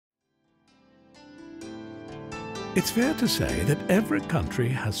It's fair to say that every country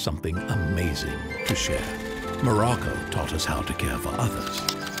has something amazing to share. Morocco taught us how to care for others.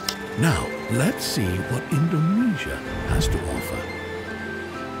 Now, let's see what Indonesia has to offer.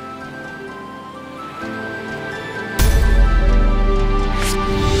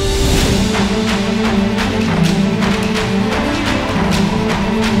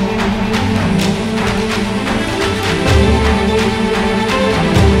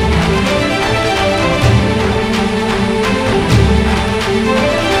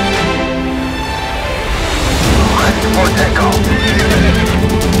 For takeoff.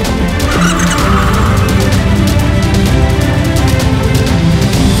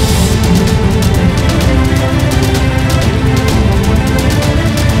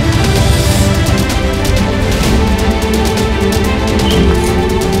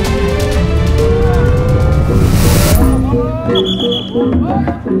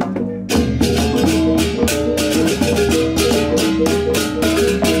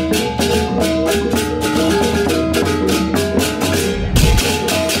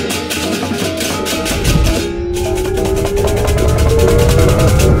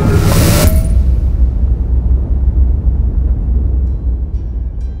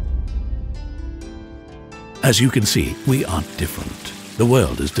 As you can see, we are different. The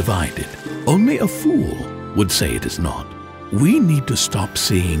world is divided. Only a fool would say it is not. We need to stop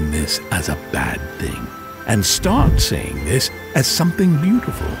seeing this as a bad thing and start seeing this as something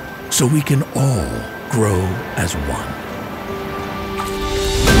beautiful so we can all grow as one.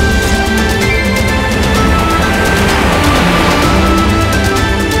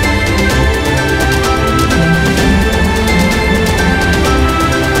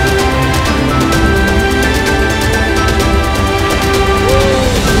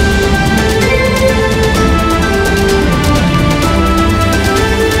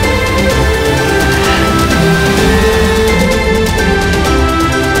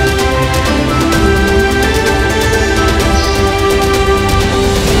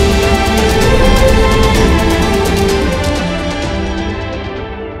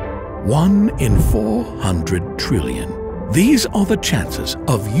 One in 400 trillion. These are the chances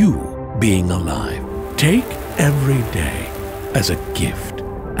of you being alive. Take every day as a gift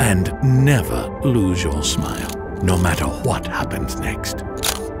and never lose your smile, no matter what happens next.